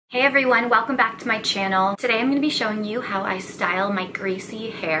Hey everyone, welcome back to my channel. Today I'm going to be showing you how I style my greasy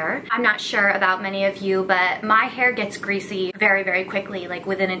hair. I'm not sure about many of you, but my hair gets greasy very, very quickly, like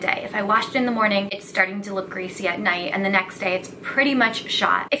within a day. If I wash it in the morning, it's starting to look greasy at night, and the next day it's pretty much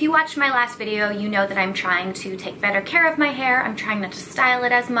shot. If you watched my last video, you know that I'm trying to take better care of my hair. I'm trying not to style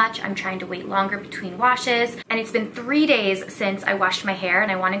it as much. I'm trying to wait longer between washes, and it's been 3 days since I washed my hair,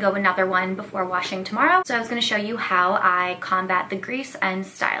 and I want to go another one before washing tomorrow. So I was going to show you how I combat the grease and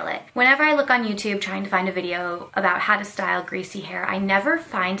style it. Whenever I look on YouTube trying to find a video about how to style greasy hair, I never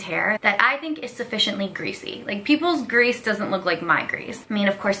find hair that I think is sufficiently greasy. Like, people's grease doesn't look like my grease. I mean,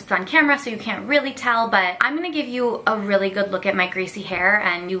 of course it's on camera so you can't really tell, but I'm gonna give you a really good look at my greasy hair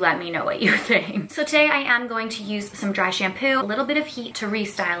and you let me know what you think. So today I am going to use some dry shampoo, a little bit of heat to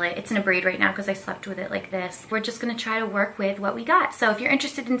restyle it. It's in a braid right now because I slept with it like this. We're just gonna try to work with what we got. So if you're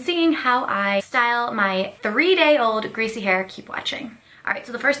interested in seeing how I style my 3-day-old greasy hair, keep watching. All right,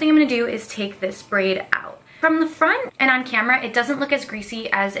 so the first thing I'm gonna do is take this braid out. From the front and on camera, it doesn't look as greasy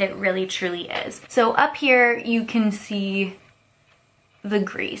as it really truly is. So up here, you can see the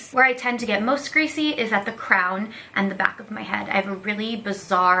grease. Where I tend to get most greasy is at the crown and the back of my head. I have a really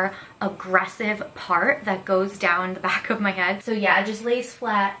bizarre, aggressive part that goes down the back of my head. So yeah, it just lays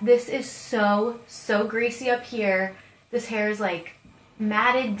flat. This is so greasy up here. This hair is like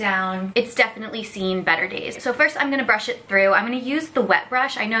matted down. It's definitely seen better days. So first I'm gonna brush it through. I'm gonna use the wet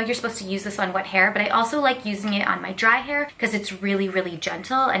brush. I know you're supposed to use this on wet hair, but I also like using it on my dry hair because it's really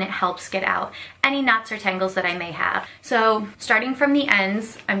gentle and it helps get out any knots or tangles that I may have. So starting from the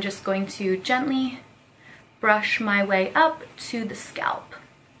ends, I'm just going to gently brush my way up to the scalp.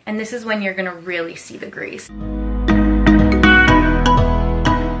 And this is when you're gonna really see the grease.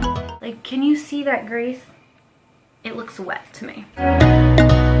 Like, can you see that grease? It looks wet to me.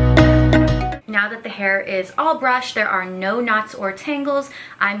 Now that the hair is all brushed, there are no knots or tangles,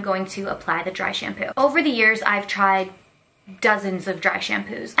 I'm going to apply the dry shampoo. Over the years, I've tried dozens of dry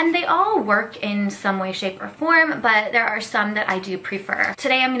shampoos and they all work in some way, shape, or form, but there are some that I do prefer.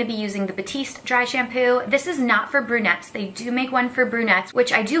 Today I'm going to be using the Batiste dry shampoo. This is not for brunettes. They do make one for brunettes,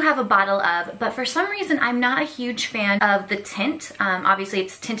 which I do have a bottle of, but for some reason I'm not a huge fan of the tint. Obviously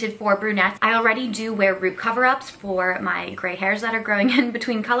it's tinted for brunettes. I already do wear root cover-ups for my gray hairs that are growing in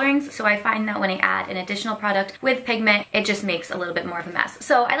between colorings, so I find that when I add an additional product with pigment, it just makes a little bit more of a mess.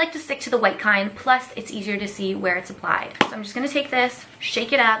 So I like to stick to the white kind, plus it's easier to see where it's applied. So I'm just gonna take this,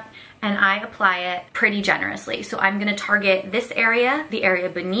 shake it up, and I apply it pretty generously. So I'm gonna target this area, the area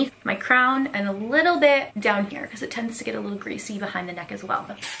beneath my crown, and a little bit down here because it tends to get a little greasy behind the neck as well.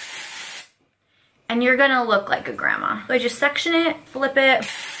 And you're gonna look like a grandma. So I just section it, flip it,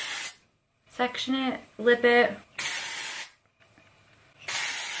 section it, flip it.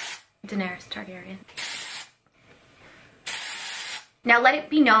 Daenerys Targaryen. Now let it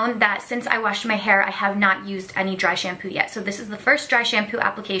be known that since I washed my hair, I have not used any dry shampoo yet. So this is the first dry shampoo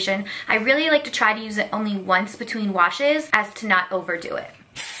application. I really like to try to use it only once between washes as to not overdo it.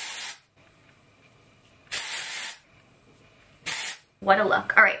 What a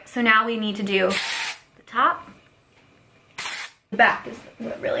look. All right, so now we need to do the top. The back is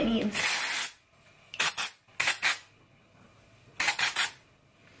what it really needs.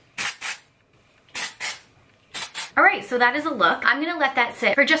 Alright, so that is a look. I'm gonna let that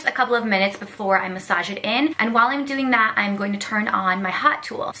sit for just a couple of minutes before I massage it in. And while I'm doing that, I'm going to turn on my hot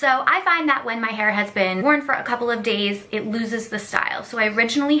tool. So I find that when my hair has been worn for a couple of days, it loses the style. So I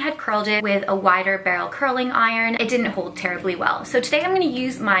originally had curled it with a wider barrel curling iron. It didn't hold terribly well. So today I'm gonna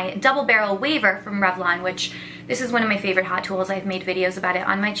use my double barrel waver from Revlon, which this is one of my favorite hot tools. I've made videos about it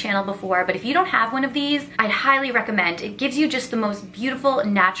on my channel before, but if you don't have one of these, I'd highly recommend. It gives you just the most beautiful,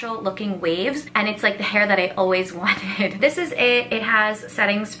 natural looking waves, and it's like the hair that I always wanted. This is it. It has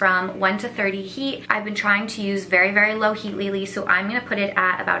settings from 1 to 30 heat. I've been trying to use very low heat lately, so I'm gonna put it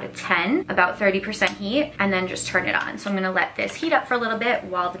at about a 10, about 30% heat, and then just turn it on. So I'm gonna let this heat up for a little bit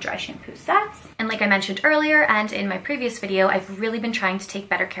while the dry shampoo sets. And like I mentioned earlier and in my previous video, I've really been trying to take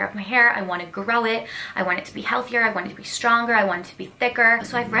better care of my hair. I want to grow it. I want it to be healthier. I want it to be stronger. I want it to be thicker.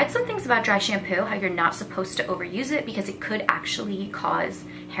 So I've read some things about dry shampoo, how you're not supposed to overuse it because it could actually cause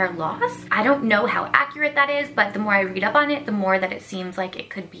hair loss. I don't know how accurate that is, but the more I read up on it, the more that it seems like it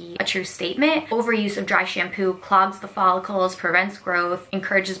could be a true statement. Overuse of dry shampoo clogs the follicles, prevents growth,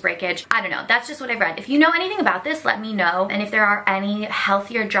 encourages breakage. I don't know, that's just what I've read. If you know anything about this, let me know. And if there are any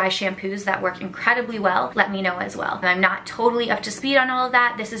healthier dry shampoos that work incredibly well, let me know as well. And I'm not totally up to speed on all of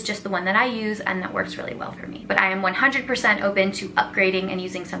that. This is just the one that I use and that works really well for me. me. But I am 100% open to upgrading and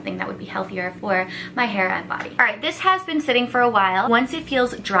using something that would be healthier for my hair and body. All right, this has been sitting for a while. Once it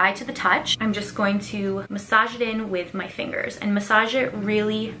feels dry to the touch, I'm just going to massage it in with my fingers and massage it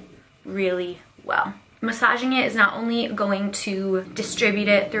really, really well. Massaging it is not only going to distribute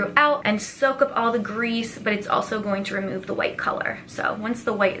it throughout and soak up all the grease, but it's also going to remove the white color. So once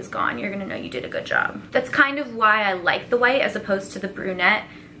the white is gone, you're gonna know you did a good job. That's kind of why I like the white as opposed to the brunette,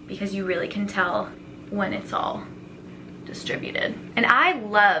 because you really can tell when it's all distributed. And I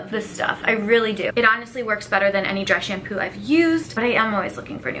love this stuff, I really do. It honestly works better than any dry shampoo I've used, but I am always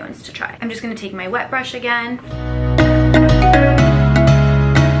looking for new ones to try. I'm just gonna take my wet brush again.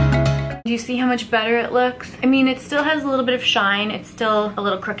 Do you see how much better it looks? I mean, it still has a little bit of shine. It's still a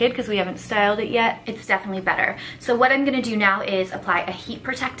little crooked because we haven't styled it yet. It's definitely better. So what I'm gonna do now is apply a heat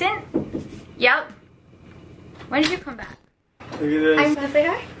protectant. Yep. When did you come back? Look at this. I'm gonna say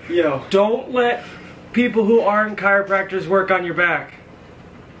hi. Yo, don't let people who aren't chiropractors work on your back.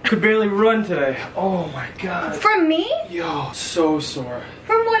 Could barely run today. Oh my god. From me? Yo, so sore.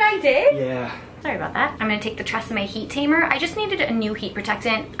 From what I did? Yeah. Sorry about that. I'm gonna take the Tresemme Heat Tamer. I just needed a new heat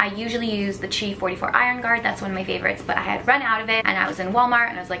protectant. I usually use the Chi 44 Iron Guard. That's one of my favorites, but I had run out of it and I was in Walmart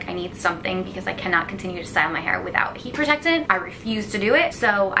and I was like, I need something because I cannot continue to style my hair without a heat protectant. I refused to do it,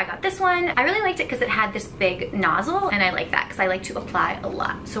 so I got this one. I really liked it because it had this big nozzle and I like that because I like to apply a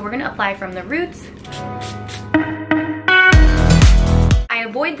lot. So we're gonna apply from the roots. I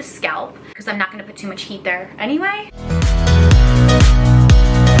avoid the scalp because I'm not gonna put too much heat there anyway.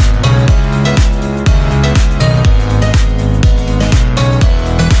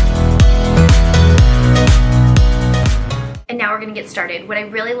 And now we're gonna get started. What I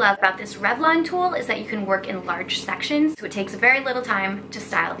really love about this Revlon tool is that you can work in large sections, so it takes very little time to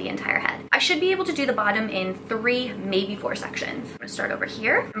style the entire head. I should be able to do the bottom in 3, maybe 4 sections. I'm gonna start over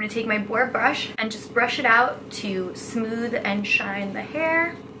here. I'm gonna take my Boar brush and just brush it out to smooth and shine the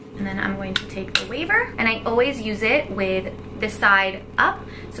hair. And then I'm going to take the waver, and I always use it with this side up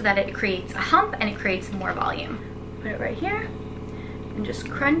so that it creates a hump and it creates more volume. Put it right here and just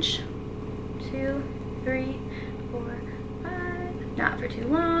crunch 2, 3, 4, 5, not for too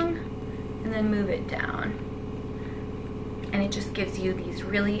long, and then move it down. And it just gives you these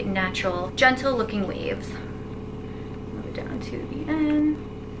really natural, gentle looking waves. Move it down to the end.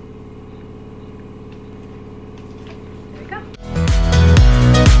 There we go.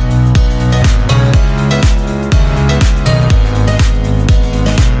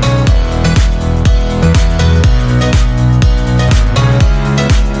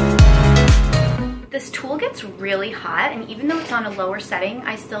 Really hot, and even though it's on a lower setting,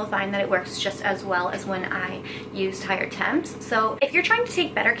 I still find that it works just as well as when I used higher temps. So if you're trying to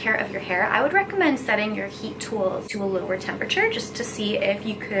take better care of your hair, I would recommend setting your heat tools to a lower temperature just to see if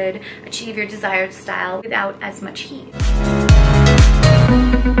you could achieve your desired style without as much heat.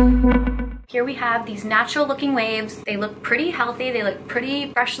 Here we have these natural looking waves. They look pretty healthy. They look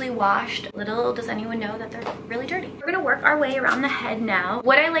pretty freshly washed. Little does anyone know that they're really dirty. We're gonna work our way around the head now.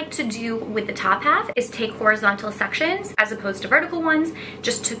 What I like to do with the top half is take horizontal sections as opposed to vertical ones,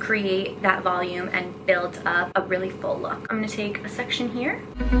 just to create that volume and build up a really full look. I'm gonna take a section here.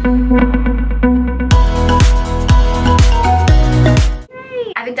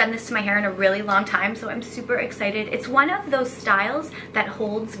 I haven't done this to my hair in a really long time, so I'm super excited. It's one of those styles that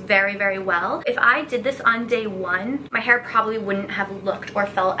holds very, very well. If I did this on day 1, my hair probably wouldn't have looked or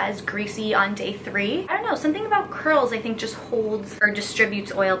felt as greasy on day 3. I don't know, something about curls I think just holds or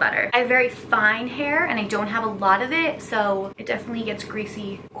distributes oil better. I have very fine hair and I don't have a lot of it, so it definitely gets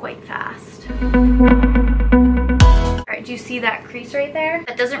greasy quite fast. Alright, do you see that crease right there?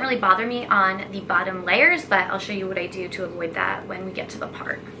 That doesn't really bother me on the bottom layers, but I'll show you what I do to avoid that when we get to the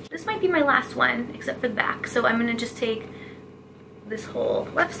part. This might be my last one, except for the back. So I'm gonna just take this whole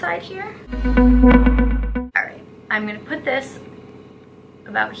left side here. Alright, I'm gonna put this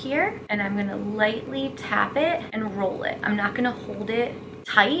about here, and I'm gonna lightly tap it and roll it. I'm not gonna hold it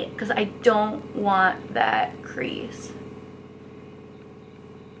tight, because I don't want that crease.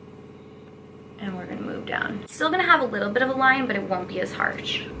 And we're gonna move down. It's still gonna have a little bit of a line, but it won't be as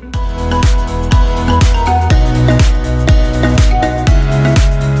harsh.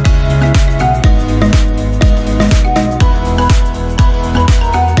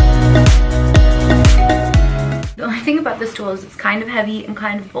 The only thing about this tool is it's kind of heavy and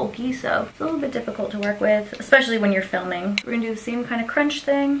kind of bulky, so it's a little bit difficult to work with, especially when you're filming. We're gonna do the same kind of crunch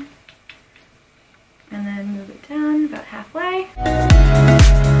thing, and then move it down about halfway.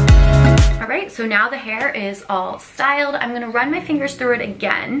 Alright, so now the hair is all styled. I'm gonna run my fingers through it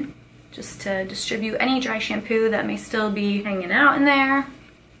again, just to distribute any dry shampoo that may still be hanging out in there.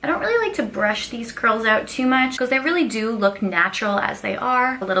 I don't really like to brush these curls out too much because they really do look natural as they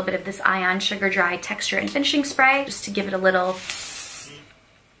are. A little bit of this Ion Sugar Dry Texture and Finishing Spray just to give it a little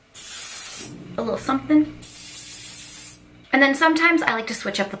something. And then sometimes I like to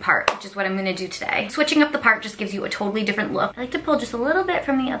switch up the part, which is what I'm gonna do today. Switching up the part just gives you a totally different look. I like to pull just a little bit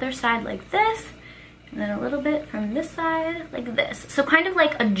from the other side like this, and then a little bit from this side like this. So kind of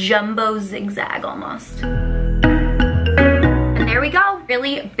like a jumbo zigzag almost. And there we go.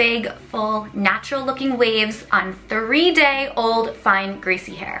 Really big, full, natural looking waves on 3-day-old fine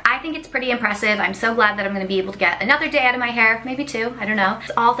greasy hair. I think it's pretty impressive. I'm so glad that I'm gonna be able to get another day out of my hair, maybe 2, I don't know.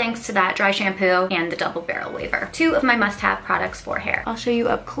 It's all thanks to that dry shampoo and the double barrel waver. 2 of my must-have products for hair. I'll show you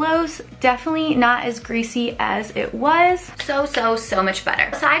up close. Definitely not as greasy as it was. So much better.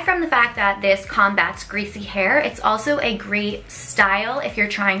 Aside from the fact that this combats greasy hair, it's also a great style if you're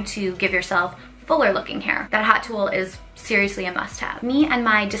trying to give yourself fuller looking hair. That hot tool is seriously a must-have. Me and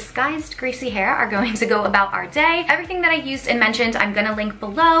my disguised greasy hair are going to go about our day. Everything that I used and mentioned I'm gonna link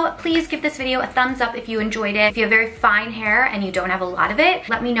below. Please give this video a thumbs up if you enjoyed it. If you have very fine hair and you don't have a lot of it,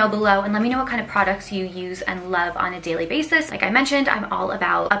 let me know below and let me know what kind of products you use and love on a daily basis. Like I mentioned, I'm all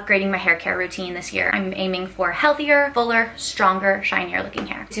about upgrading my hair care routine this year. I'm aiming for healthier, fuller, stronger, shinier looking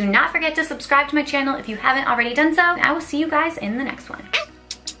hair. Do not forget to subscribe to my channel if you haven't already done so, and I will see you guys in the next one.